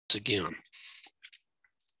again.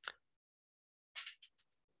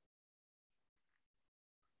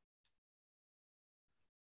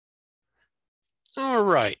 All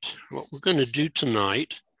right, what we're going to do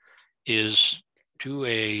tonight is do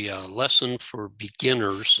a lesson for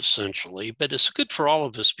beginners, essentially, but it's good for all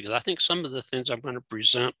of us because I think some of the things I'm going to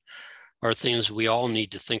present are things we all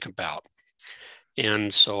need to think about.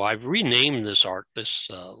 And so I've renamed this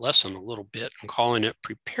lesson a little bit and calling it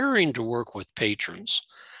Preparing to Work with Patrons.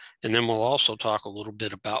 And then we'll also talk a little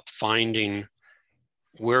bit about finding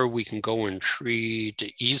where we can go in tree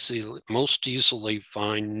to most easily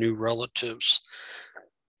find new relatives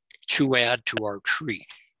to add to our tree.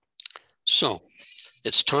 So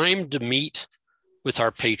it's time to meet with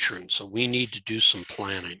our patrons. So we need to do some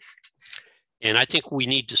planning. And I think we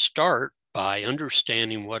need to start by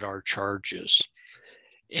understanding what our charge is.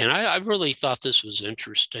 And I really thought this was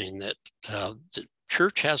interesting that the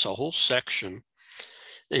church has a whole section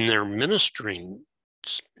in their ministering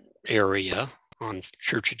area on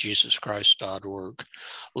churchofjesuschrist.org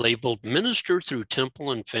labeled Minister Through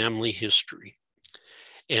Temple and Family History.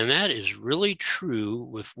 And that is really true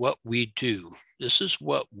with what we do. This is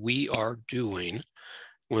what we are doing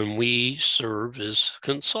when we serve as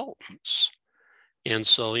consultants. And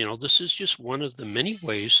so, this is just one of the many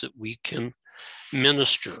ways that we can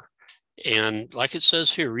minister. And like it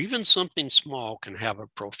says here, even something small can have a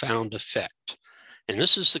profound effect. And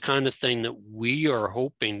this is the kind of thing that we are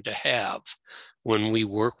hoping to have when we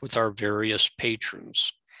work with our various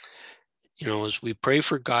patrons. As we pray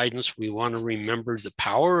for guidance, we want to remember the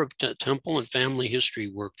power of temple and family history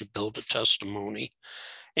work to build a testimony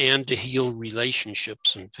and to heal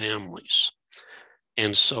relationships and families.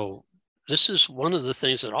 And so this is one of the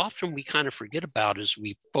things that often we kind of forget about as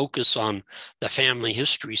we focus on the family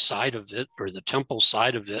history side of it or the temple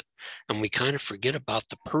side of it, and we kind of forget about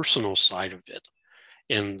the personal side of it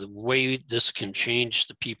and the way this can change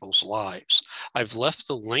the people's lives. I've left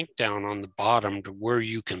the link down on the bottom to where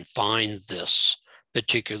you can find this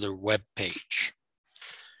particular web page.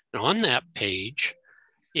 Now on that page,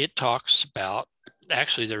 it talks about,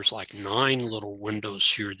 actually there's like 9 little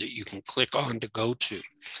windows here that you can click on to go to.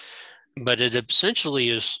 But it essentially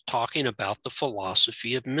is talking about the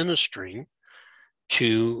philosophy of ministering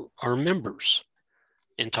to our members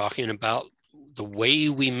and talking about the way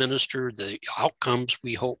we minister, the outcomes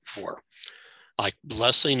we hope for, like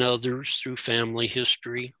blessing others through family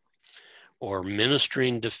history or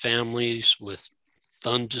ministering to families with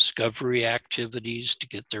fun discovery activities to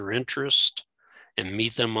get their interest and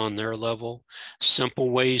meet them on their level,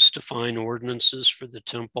 simple ways to find ordinances for the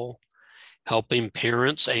temple, helping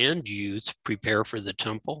parents and youth prepare for the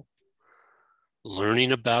temple,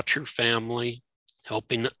 learning about your family,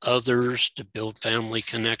 helping others to build family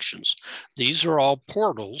connections. These are all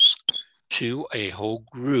portals to a whole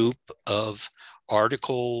group of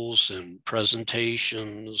articles and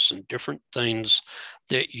presentations and different things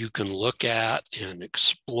that you can look at and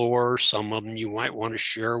explore. Some of them you might want to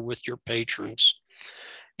share with your patrons.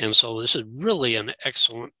 And so this is really an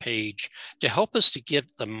excellent page to help us to get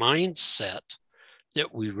the mindset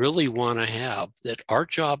that we really want to have, that our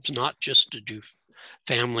job's not just to do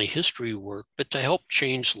family history work, but to help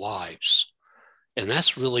change lives. And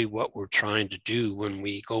that's really what we're trying to do when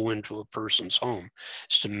we go into a person's home,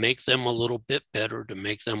 is to make them a little bit better, to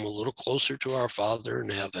make them a little closer to our Father in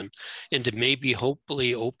heaven, and to maybe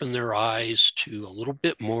hopefully open their eyes to a little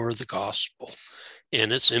bit more of the gospel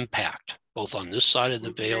and its impact, both on this side of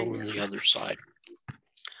the veil and the other side.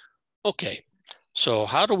 Okay. So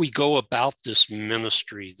how do we go about this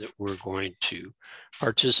ministry that we're going to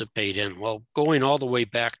participate in? Well, going all the way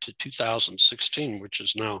back to 2016, which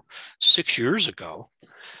is now 6 years ago,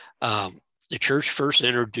 the church first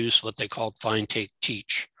introduced what they called Find, Take,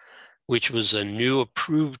 Teach, which was a new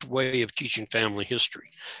approved way of teaching family history.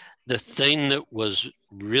 The thing that was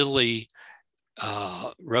really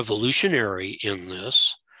revolutionary in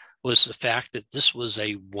this was the fact that this was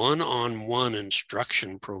a one-on-one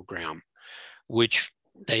instruction program, which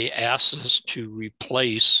they asked us to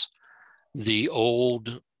replace the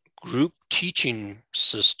old group teaching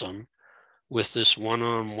system with this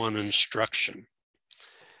one-on-one instruction.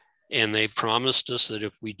 And they promised us that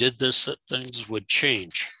if we did this, that things would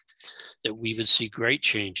change, that we would see great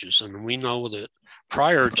changes. And we know that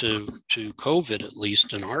prior to COVID, at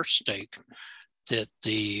least in our stake, that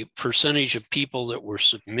the percentage of people that were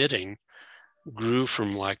submitting grew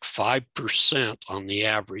from like 5% on the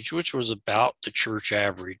average, which was about the church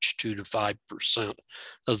average, 2 to 5%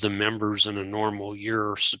 of the members in a normal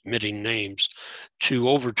year submitting names, to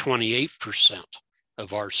over 28%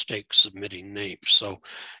 of our stake submitting names. So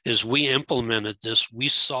as we implemented this, we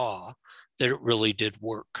saw that it really did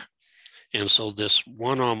work. And so this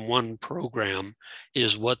one-on-one program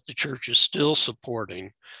is what the church is still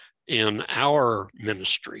supporting in our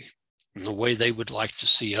ministry and the way they would like to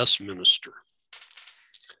see us minister.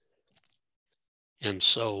 And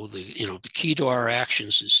so the key to our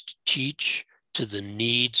actions is to teach to the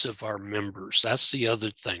needs of our members. That's the other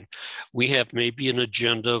thing. We have maybe an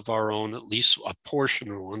agenda of our own, at least a portion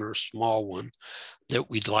of one or a small one, that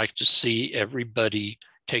we'd like to see everybody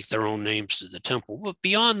take their own names to the temple. But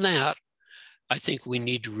beyond that, I think we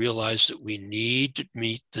need to realize that we need to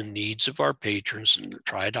meet the needs of our patrons and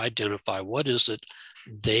try to identify what is it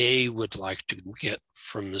they would like to get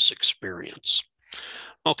from this experience.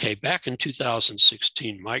 Okay, back in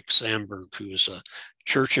 2016, Mike Sandberg, who is a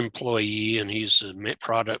church employee and he's a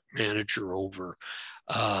product manager over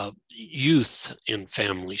youth in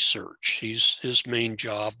Family Search. His main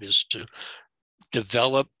job is to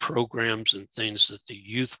develop programs and things that the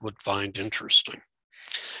youth would find interesting.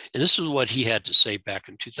 And this is what he had to say back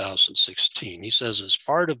in 2016. He says, as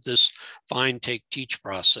part of this find, take, teach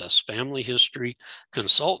process, family history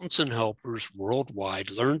consultants and helpers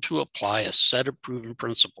worldwide learn to apply a set of proven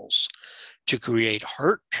principles to create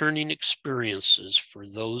heart-turning experiences for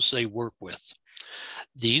those they work with.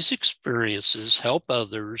 These experiences help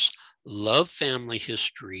others love family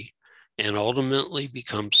history and ultimately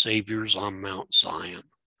become saviors on Mount Zion.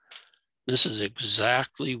 This is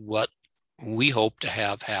exactly what we hope to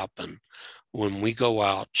have happen when we go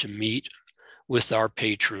out to meet with our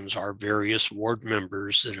patrons, our various ward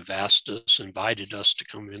members that have asked us, invited us to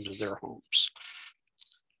come into their homes.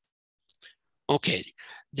 Okay,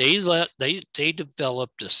 they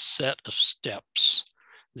developed a set of steps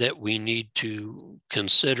that we need to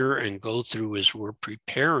consider and go through as we're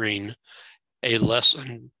preparing a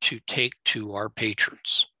lesson to take to our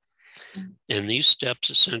patrons. And these steps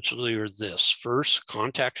essentially are this. First,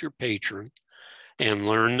 contact your patron and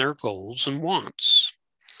learn their goals and wants.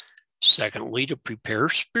 Secondly, to prepare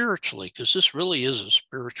spiritually, because this really is a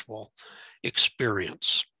spiritual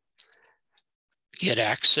experience. Get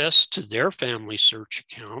access to their Family Search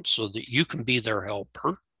account so that you can be their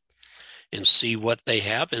helper and see what they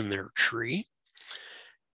have in their tree.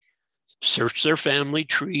 Search their family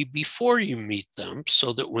tree before you meet them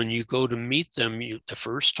so that when you go to meet them, the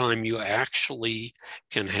first time you actually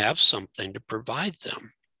can have something to provide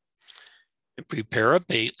them. And prepare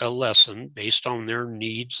a lesson based on their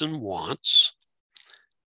needs and wants.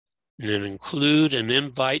 And then include an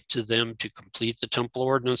invite to them to complete the temple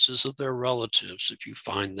ordinances of their relatives if you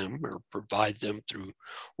find them, or provide them through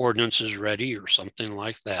Ordinances Ready or something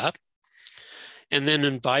like that. And then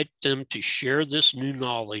invite them to share this new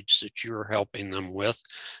knowledge that you're helping them with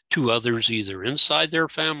to others, either inside their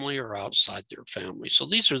family or outside their family. So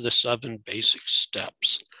these are the 7 basic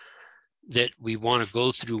steps that we want to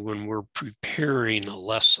go through when we're preparing a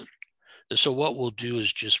lesson. And so what we'll do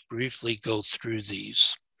is just briefly go through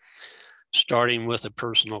these, starting with a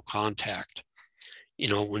personal contact.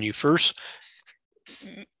 When you first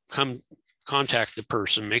contact the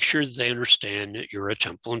person, make sure that they understand that you're a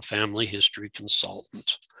temple and family history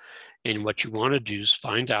consultant. And what you want to do is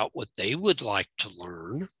find out what they would like to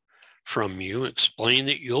learn from you, explain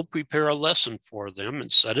that you'll prepare a lesson for them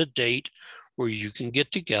and set a date where you can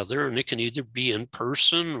get together, and it can either be in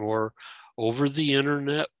person or over the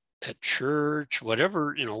internet at church,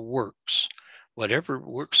 whatever works. Whatever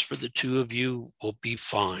works for the two of you will be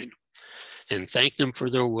fine. And thank them for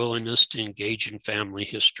their willingness to engage in family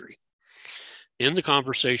history. In the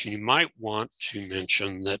conversation, you might want to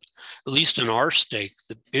mention that, at least in our stake,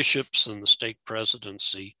 the bishops and the stake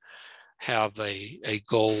presidency have a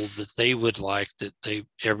goal that they would like that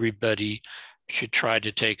everybody should try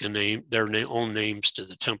to take their own names to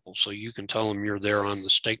the temple. So you can tell them you're there on the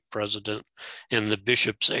stake president and the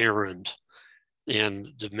bishop's errand. And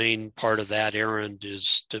the main part of that errand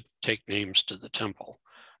is to take names to the temple.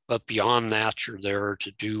 But beyond that, you're there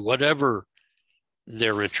to do whatever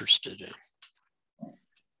they're interested in.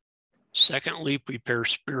 Secondly, prepare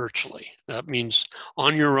spiritually. That means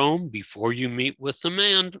on your own before you meet with them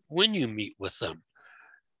and when you meet with them.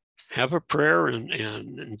 Have a prayer and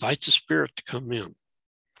invite the Spirit to come in.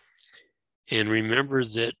 And remember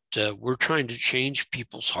that we're trying to change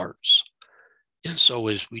people's hearts. And so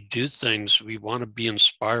as we do things, we want to be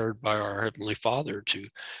inspired by our Heavenly Father to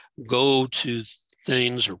go to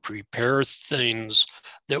things or prepare things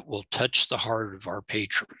that will touch the heart of our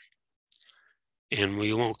patron. And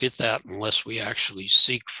we won't get that unless we actually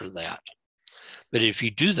seek for that. But if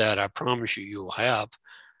you do that, I promise you, you'll have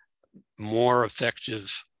more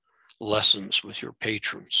effective lessons with your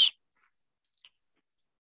patrons.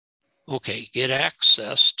 Okay, get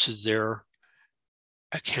access to their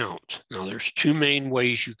account. Now, there's two main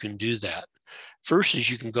ways you can do that. First is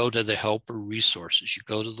you can go to the helper resources. You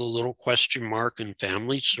go to the little question mark in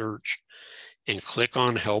family search and click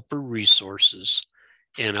on helper resources,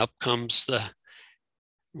 and up comes the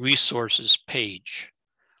resources page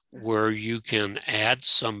where you can add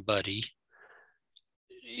somebody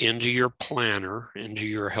into your planner, into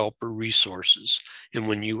your helper resources. And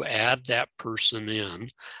when you add that person in,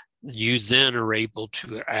 you then are able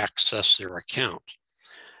to access their account.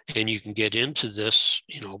 And you can get into this,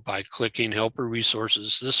 by clicking helper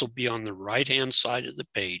resources. This will be on the right-hand side of the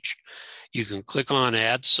page. You can click on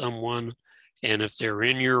add someone, and if they're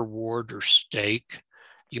in your ward or stake,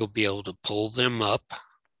 you'll be able to pull them up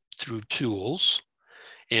through tools,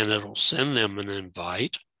 and it'll send them an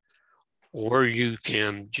invite. Or you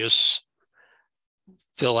can just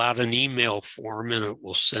fill out an email form and it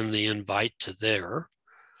will send the invite to there.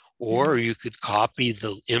 Or you could copy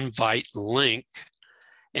the invite link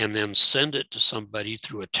and then send it to somebody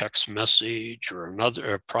through a text message or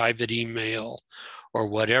a private email or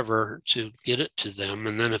whatever to get it to them.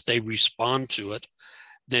 And then if they respond to it,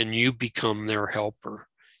 then you become their helper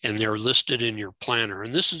and they're listed in your planner.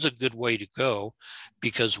 And this is a good way to go,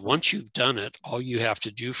 because once you've done it, all you have to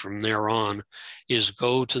do from there on is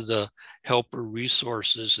go to the helper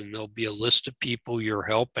resources, and there'll be a list of people you're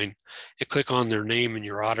helping, and click on their name and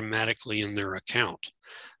you're automatically in their account.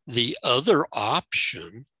 The other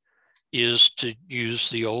option is to use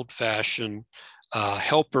the old-fashioned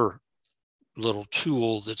helper little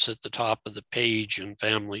tool that's at the top of the page in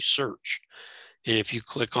Family Search. And if you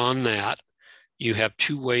click on that, you have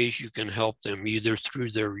two ways you can help them, either through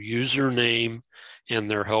their username and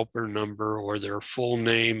their helper number, or their full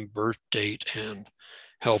name, birth date, and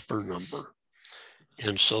helper number.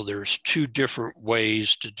 And so there's two different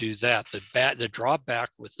ways to do that. The drawback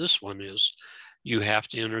with this one is you have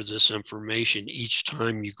to enter this information each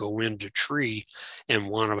time you go into Tree and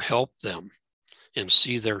want to help them and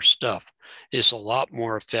see their stuff. It's a lot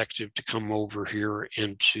more effective to come over here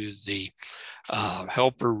into the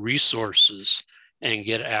helper resources and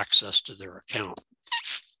get access to their account.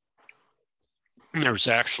 And there's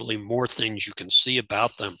actually more things you can see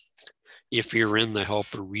about them if you're in the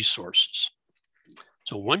helper resources.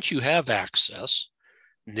 So once you have access,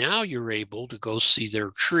 now you're able to go see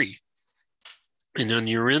their tree. And then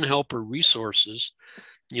you're in helper resources,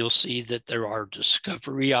 you'll see that there are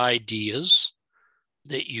discovery ideas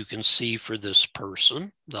that you can see for this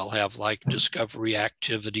person. They'll have like discovery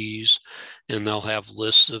activities, and they'll have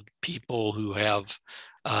lists of people who have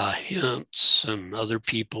hints and other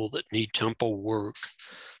people that need temple work,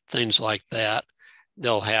 things like that.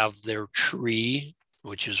 They'll have their tree,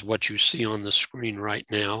 which is what you see on the screen right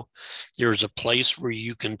now. There's a place where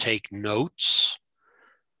you can take notes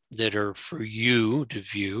that are for you to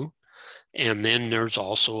view. And then there's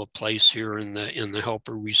also a place here in the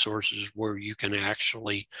helper resources where you can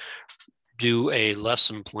actually do a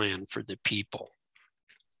lesson plan for the people.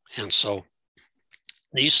 And so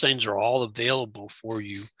these things are all available for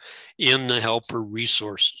you in the helper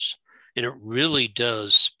resources. And it really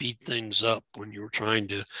does speed things up when you're trying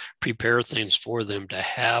to prepare things for them to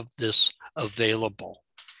have this available.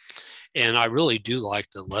 And I really do like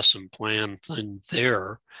the lesson plan thing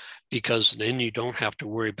there, because then you don't have to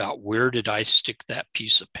worry about where did I stick that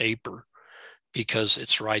piece of paper, because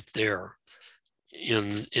it's right there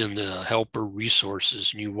in the helper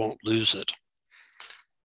resources and you won't lose it.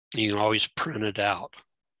 You can always print it out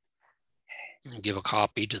and give a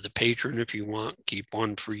copy to the patron if you want, keep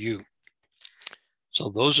one for you. So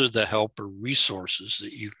those are the helper resources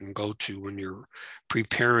that you can go to when you're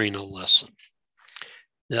preparing a lesson.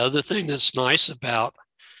 The other thing that's nice about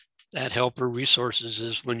that helper resources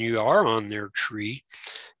is when you are on their tree,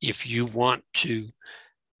 if you want to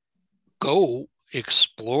go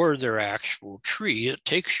explore their actual tree, it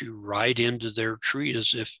takes you right into their tree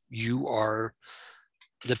as if you are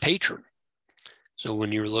the patron. So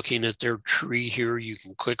when you're looking at their tree here, you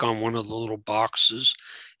can click on one of the little boxes.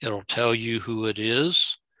 It'll tell you who it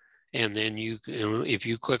is. And then if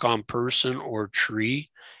you click on person or tree,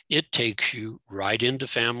 it takes you right into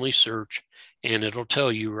Family Search, and it'll tell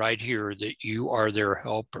you right here that you are their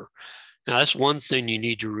helper. Now, that's one thing you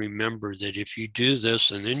need to remember, that if you do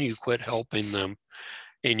this and then you quit helping them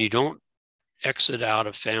and you don't exit out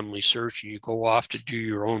of Family Search and you go off to do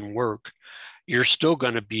your own work, you're still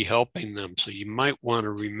going to be helping them. So you might want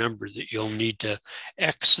to remember that you'll need to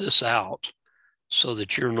X this out so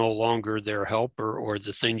that you're no longer their helper, or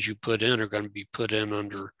the things you put in are going to be put in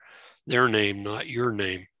under their name, not your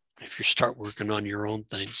name. if you start working on your own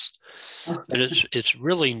things. But it's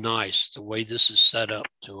really nice the way this is set up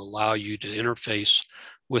to allow you to interface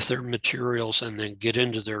with their materials and then get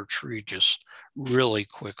into their tree just really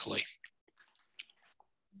quickly.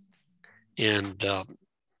 And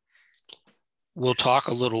we'll talk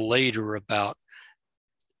a little later about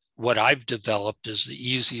what I've developed is the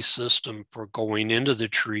easy system for going into the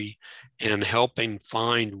tree and helping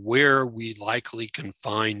find where we likely can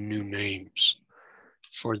find new names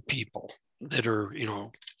for the people that are,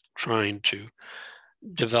 trying to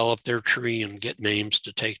develop their tree and get names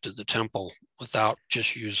to take to the temple without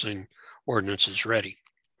just using ordinances ready.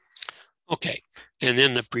 Okay, and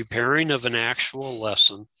then the preparing of an actual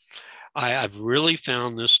lesson. I've really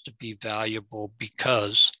found this to be valuable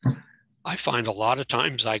because I find a lot of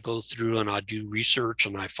times I go through and I do research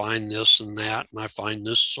and I find this and that and I find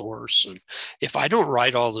this source. And if I don't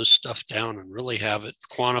write all this stuff down and really have it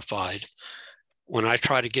quantified, when I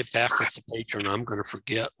try to get back with the patron, I'm going to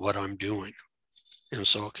forget what I'm doing. And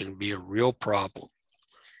so it can be a real problem.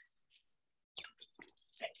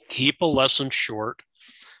 Keep a lesson short.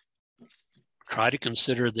 Try to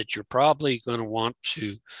consider that you're probably going to want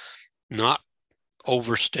to not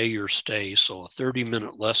overstay your stay. So a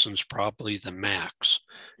 30-minute lesson is probably the max.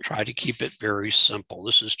 Try to keep it very simple.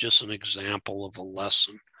 This is just an example of a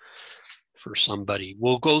lesson for somebody.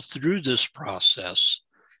 We'll go through this process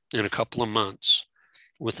in a couple of months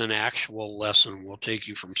with an actual lesson. We'll take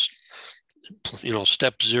you from,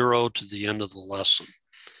 step 0 to the end of the lesson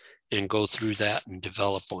and go through that and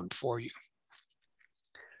develop one for you.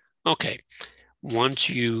 Okay. Once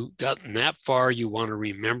you've gotten that far, you want to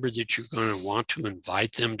remember that you're going to want to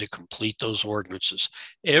invite them to complete those ordinances.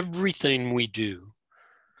 Everything we do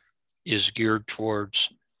is geared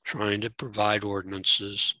towards trying to provide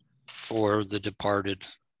ordinances for the departed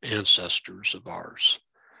ancestors of ours.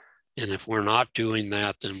 And if we're not doing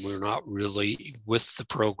that, then we're not really with the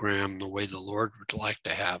program the way the Lord would like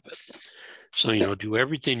to have it. So, do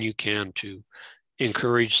everything you can to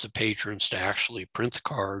encourage the patrons to actually print the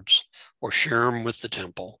cards or share them with the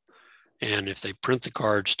temple. And if they print the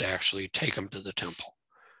cards, to actually take them to the temple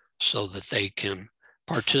so that they can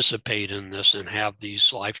participate in this and have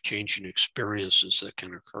these life-changing experiences that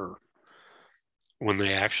can occur when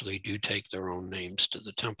they actually do take their own names to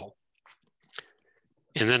the temple.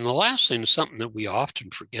 And then the last thing is something that we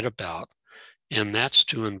often forget about, and that's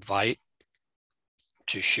to invite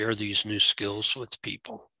to share these new skills with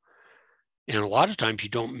people. And a lot of times you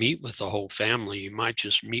don't meet with the whole family. You might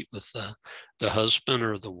just meet with the husband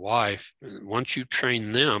or the wife. And once you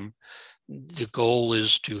train them, the goal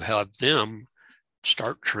is to have them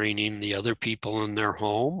start training the other people in their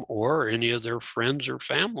home or any of their friends or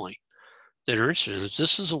family that are interested in it.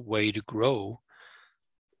 This is a way to grow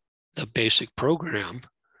the basic program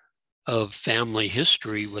of family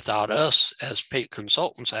history without us as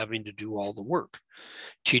consultants having to do all the work.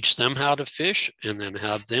 Teach them how to fish and then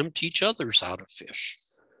have them teach others how to fish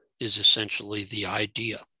is essentially the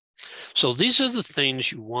idea. So these are the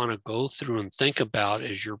things you want to go through and think about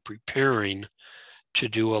as you're preparing to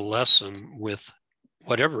do a lesson with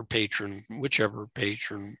whichever patron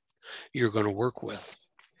you're going to work with.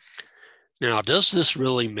 Now, does this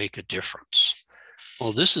really make a difference?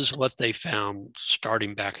 Well, this is what they found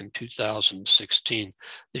starting back in 2016.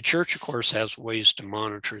 The church, of course, has ways to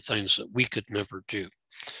monitor things that we could never do.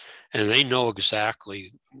 And they know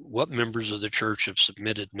exactly what members of the church have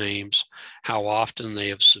submitted names, how often they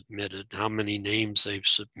have submitted, how many names they've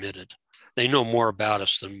submitted. They know more about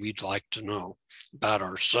us than we'd like to know about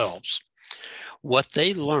ourselves. What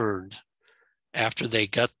they learned after they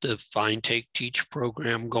got the Find, Take, Teach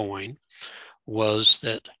program going was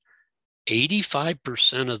that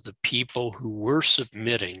 85% of the people who were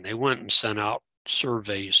submitting, they went and sent out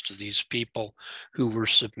surveys to these people who were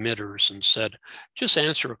submitters and said, just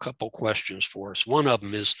answer a couple questions for us. One of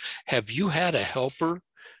them is, have you had a helper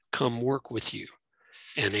come work with you?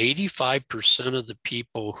 And 85% of the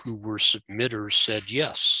people who were submitters said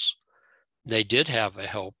yes. They did have a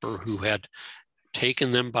helper who had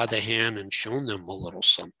taken them by the hand and shown them a little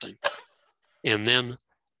something. And then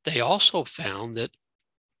they also found that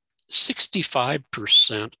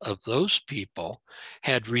 65% of those people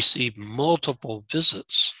had received multiple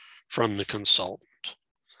visits from the consultant.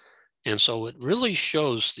 And so it really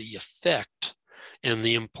shows the effect and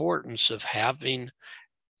the importance of having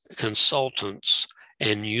consultants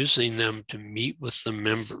and using them to meet with the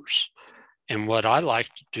members. And what I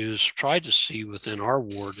like to do is try to see within our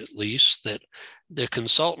ward, at least, that the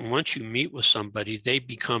consultant, once you meet with somebody, they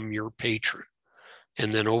become your patron. And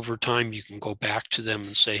then over time, you can go back to them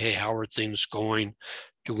and say, hey, how are things going?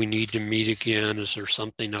 Do we need to meet again? Is there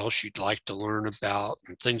something else you'd like to learn about?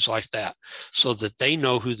 And things like that, so that they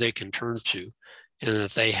know who they can turn to and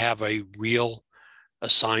that they have a real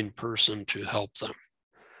assigned person to help them.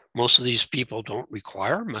 Most of these people don't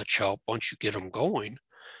require much help once you get them going,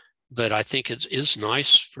 but I think it is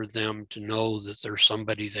nice for them to know that there's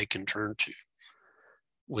somebody they can turn to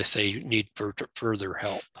if they need further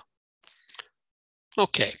help.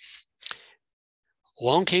 Okay.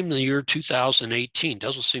 Along came the year 2018.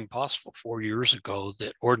 Doesn't seem possible 4 years ago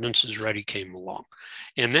that Ordinance is Ready came along.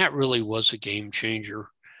 And that really was a game changer.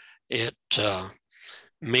 It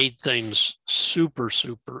made things super,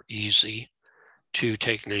 super easy to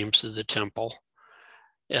take names to the temple.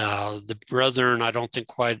 The brethren, I don't think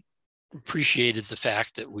quite appreciated the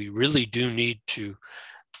fact that we really do need to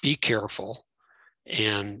be careful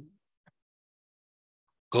and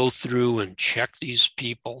go through and check these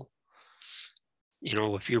people. You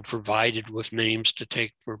know, if you're provided with names to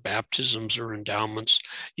take for baptisms or endowments,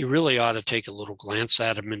 you really ought to take a little glance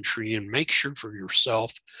at them in tree and make sure for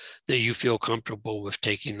yourself that you feel comfortable with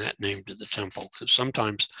taking that name to the temple. Because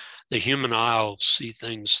sometimes the human eye will see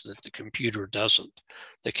things that the computer doesn't.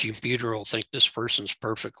 The computer will think this person's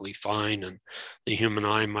perfectly fine, and the human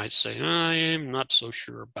eye might say, I am not so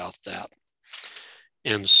sure about that.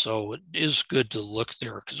 And so it is good to look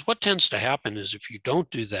there, because what tends to happen is if you don't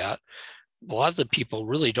do that, a lot of the people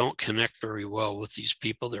really don't connect very well with these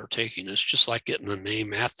people they're taking. It's just like getting a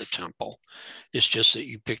name at the temple. It's just that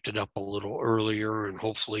you picked it up a little earlier and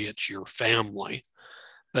hopefully it's your family,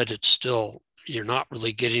 but it's still, you're not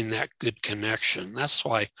really getting that good connection. That's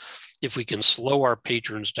why if we can slow our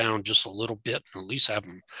patrons down just a little bit and at least have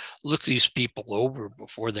them look these people over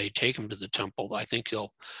before they take them to the temple, I think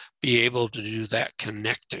they'll be able to do that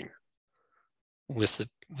connecting with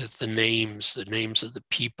the names of the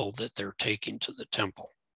people that they're taking to the temple.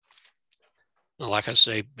 Now, like I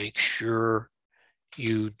say, make sure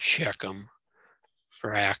you check them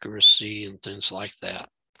for accuracy and things like that.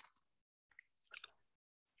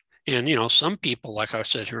 And, you know, some people, like I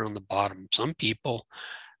said here on the bottom, some people,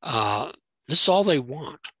 this is all they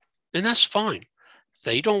want, and that's fine. If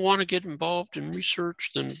they don't want to get involved in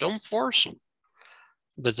research, then don't force them.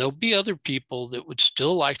 But there'll be other people that would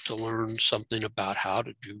still like to learn something about how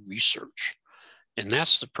to do research. And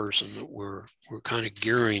that's the person that we're kind of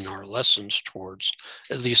gearing our lessons towards,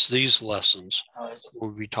 at least these lessons,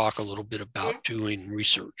 where we talk a little bit about doing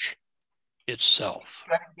research itself.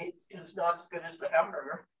 It's not as good as the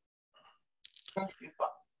hamburger.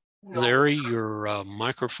 Larry, your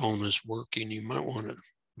microphone is working. You might want to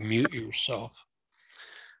mute yourself.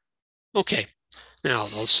 Okay. Now,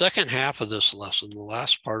 the second half of this lesson, the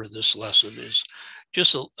last part of this lesson, is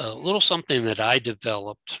just a little something that I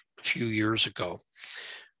developed a few years ago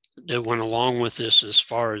that went along with this as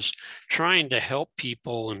far as trying to help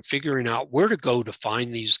people and figuring out where to go to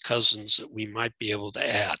find these cousins that we might be able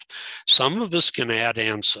to add. Some of us can add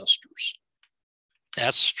ancestors.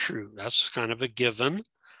 That's true. That's kind of a given.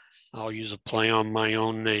 I'll use a play on my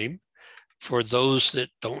own name. For those that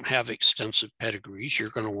don't have extensive pedigrees, you're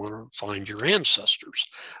going to want to find your ancestors.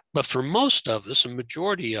 But for most of us, a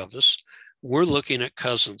majority of us, we're looking at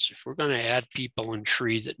cousins. If we're going to add people in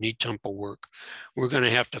tree that need temple work, we're going to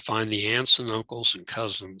have to find the aunts and uncles and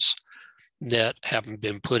cousins that haven't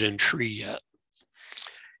been put in tree yet.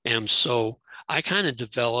 And so I kind of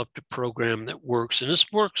developed a program that works, and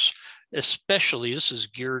this works especially, this is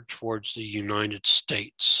geared towards the United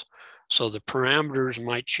States. So the parameters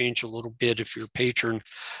might change a little bit if your patron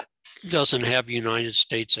doesn't have United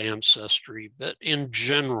States ancestry, but in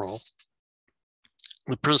general,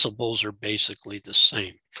 the principles are basically the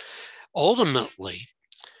same. Ultimately,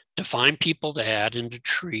 to find people to add into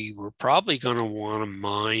tree, we're probably going to want to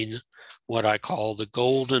mine what I call the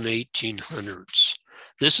golden 1800s.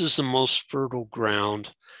 This is the most fertile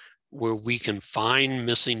ground where we can find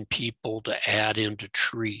missing people to add into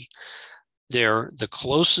tree. They're the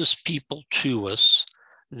closest people to us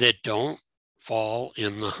that don't fall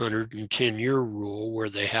in the 110-year rule where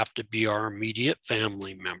they have to be our immediate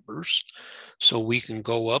family members. So we can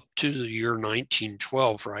go up to the year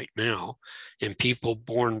 1912 right now, and people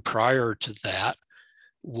born prior to that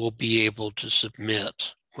will be able to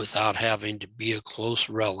submit without having to be a close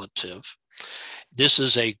relative. This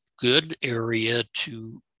is a good area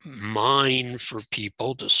to mine for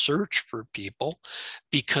people, to search for people,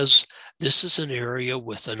 because this is an area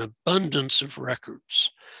with an abundance of records: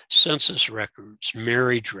 census records,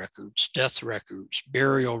 marriage records, death records,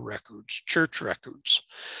 burial records, church records.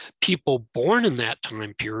 People born in that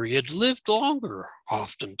time period lived longer,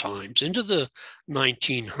 oftentimes into the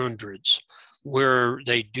 1900s, where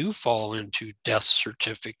they do fall into death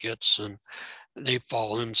certificates and they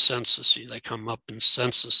fall in censuses. They come up in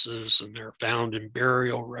censuses and they're found in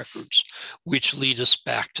burial records, which lead us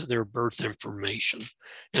back to their birth information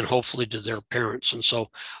and hopefully to their parents. And so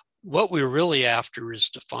what we're really after is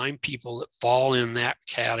to find people that fall in that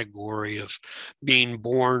category of being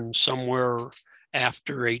born somewhere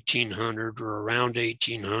after 1800 or around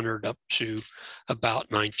 1800 up to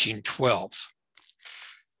about 1912.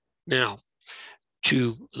 Now,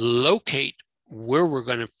 to locate where we're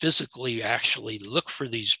going to physically actually look for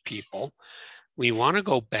these people, we want to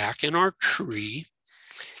go back in our tree.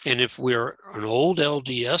 And if we're an old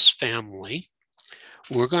LDS family,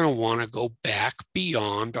 we're going to want to go back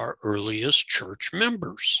beyond our earliest church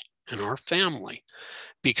members in our family.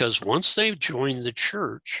 Because once they've joined the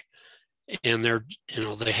church and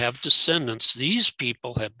they have descendants, these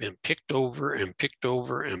people have been picked over and picked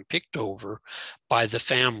over and picked over by the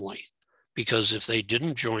family. Because if they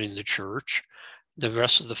didn't join the church, the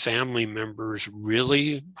rest of the family members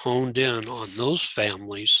really honed in on those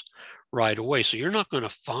families right away. So you're not going to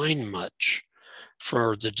find much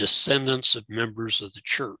for the descendants of members of the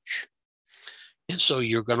church. And so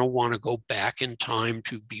you're going to want to go back in time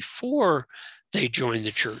to before they joined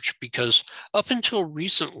the church, because up until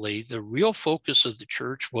recently, the real focus of the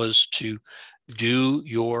church was to do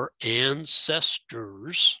your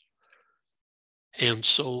ancestors. And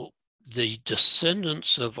so the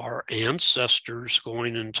descendants of our ancestors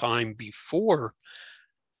going in time before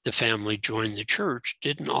the family joined the church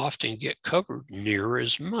didn't often get covered near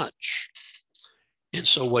as much. And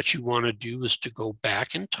so what you want to do is to go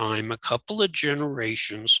back in time a couple of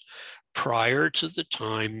generations prior to the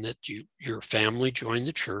time that your family joined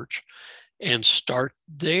the church and start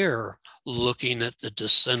there looking at the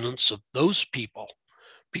descendants of those people,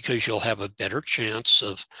 because you'll have a better chance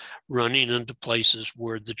of running into places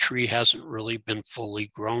where the tree hasn't really been fully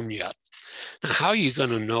grown yet. Now, how are you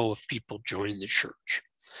going to know if people join the church?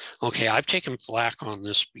 Okay, I've taken flack on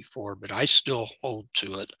this before, but I still hold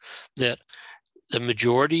to it that the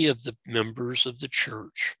majority of the members of the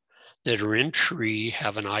church that are in tree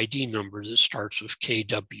have an ID number that starts with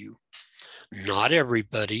KW. Not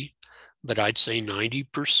everybody, but I'd say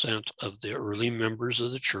 90% of the early members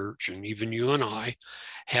of the church, and even you and I,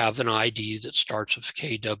 have an ID that starts with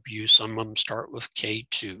KW. Some of them start with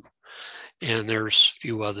K2. And there's a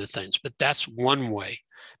few other things, but that's one way.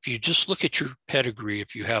 If you just look at your pedigree,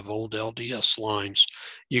 if you have old LDS lines,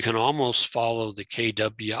 you can almost follow the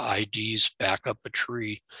KW IDs back up a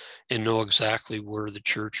tree and know exactly where the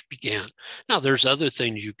church began. Now, there's other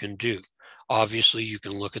things you can do. Obviously, you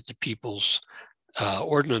can look at the people's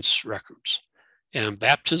ordinance records. And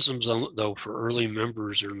baptisms, though, for early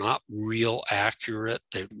members are not real accurate.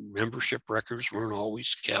 The membership records weren't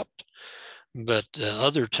always kept, but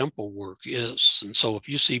other temple work is. And so if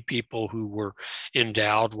you see people who were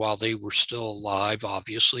endowed while they were still alive,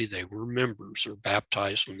 obviously they were members or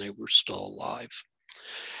baptized when they were still alive.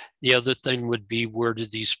 The other thing would be, where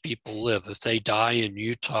did these people live? If they die in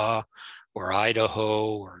Utah or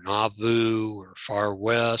Idaho or Nauvoo or far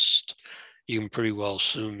west, you can pretty well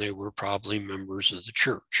assume they were probably members of the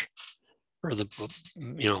church for the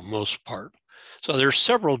most part. So there's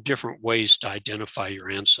several different ways to identify your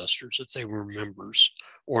ancestors, if they were members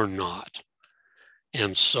or not.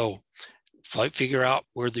 And so figure out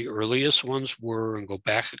where the earliest ones were and go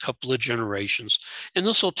back a couple of generations. And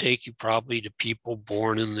this will take you probably to people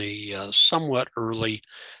born in the somewhat early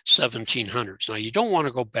 1700s. Now, you don't want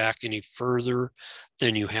to go back any further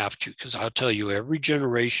than you have to, because I'll tell you, every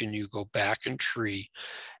generation you go back in tree,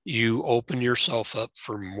 you open yourself up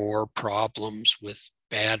for more problems with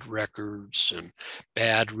bad records and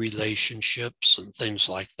bad relationships and things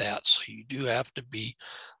like that. So you do have to be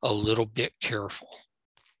a little bit careful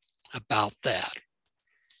about that.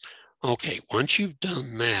 Okay, once you've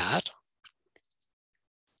done that,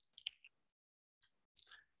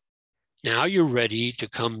 now you're ready to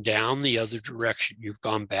come down the other direction. You've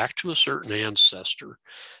gone back to a certain ancestor.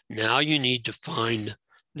 Now you need to find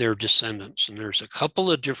their descendants. And there's a couple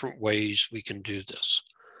of different ways we can do this.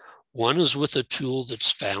 One is with a tool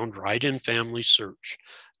that's found right in Family Search,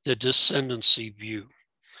 the Descendancy View.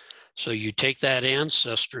 So you take that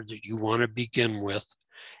ancestor that you want to begin with,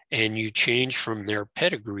 and you change from their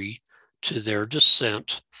pedigree to their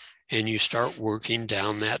descent, and you start working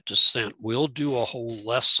down that descent. We'll do a whole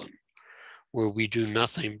lesson where we do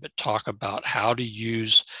nothing but talk about how to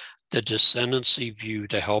use the Descendancy View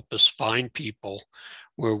to help us find people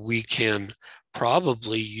where we can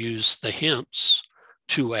probably use the hints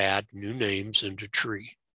to add new names into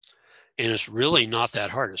tree. And it's really not that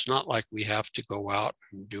hard. It's not like we have to go out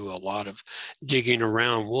and do a lot of digging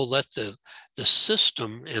around. We'll let the the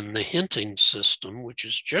system and the hinting system, which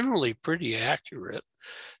is generally pretty accurate,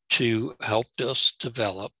 to help us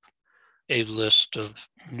develop a list of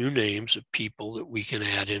new names of people that we can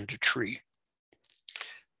add into tree.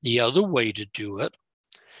 The other way to do it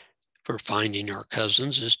for finding our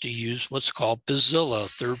cousins is to use what's called Bazilla, a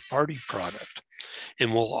third-party product.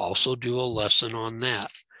 And we'll also do a lesson on that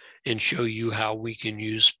and show you how we can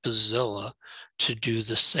use Bazilla to do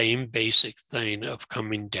the same basic thing of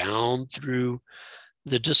coming down through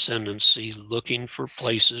the descendancy, looking for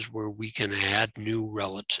places where we can add new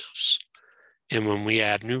relatives. And when we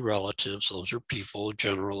add new relatives, those are people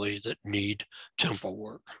generally that need temple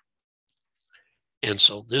work. And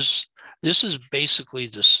so this is basically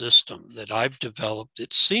the system that I've developed.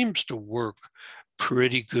 It seems to work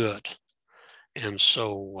pretty good. And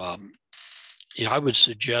so I would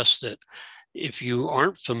suggest that if you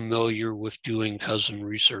aren't familiar with doing cousin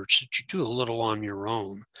research, that you do a little on your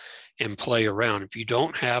own and play around. If you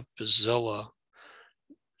don't have Bazilla,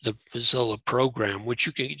 the Bazilla program, which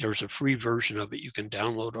you can, there's a free version of it you can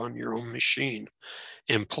download on your own machine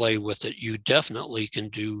and play with it. You definitely can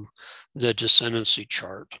do the descendancy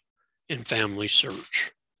chart in Family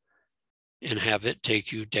Search and have it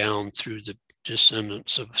take you down through the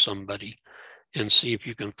descendants of somebody and see if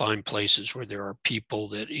you can find places where there are people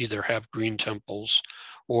that either have green temples,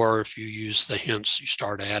 or if you use the hints, you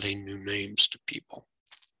start adding new names to people.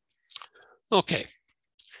 Okay,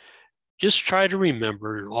 just try to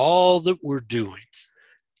remember in all that we're doing,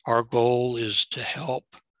 our goal is to help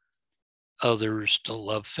others to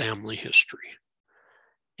love family history.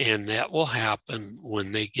 And that will happen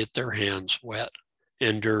when they get their hands wet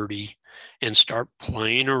and dirty and start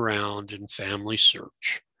playing around in Family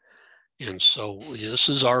Search. And so this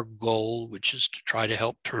is our goal, which is to try to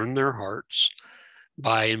help turn their hearts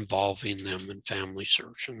by involving them in Family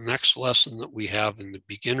Search. And the next lesson that we have in the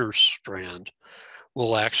beginner strand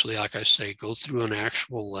will actually, like I say, go through an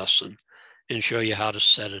actual lesson and show you how to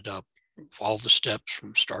set it up, all the steps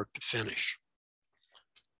from start to finish.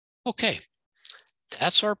 Okay,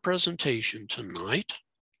 that's our presentation tonight.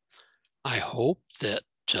 I hope that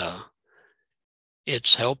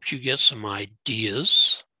it's helped you get some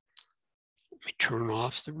ideas. Let me turn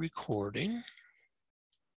off the recording.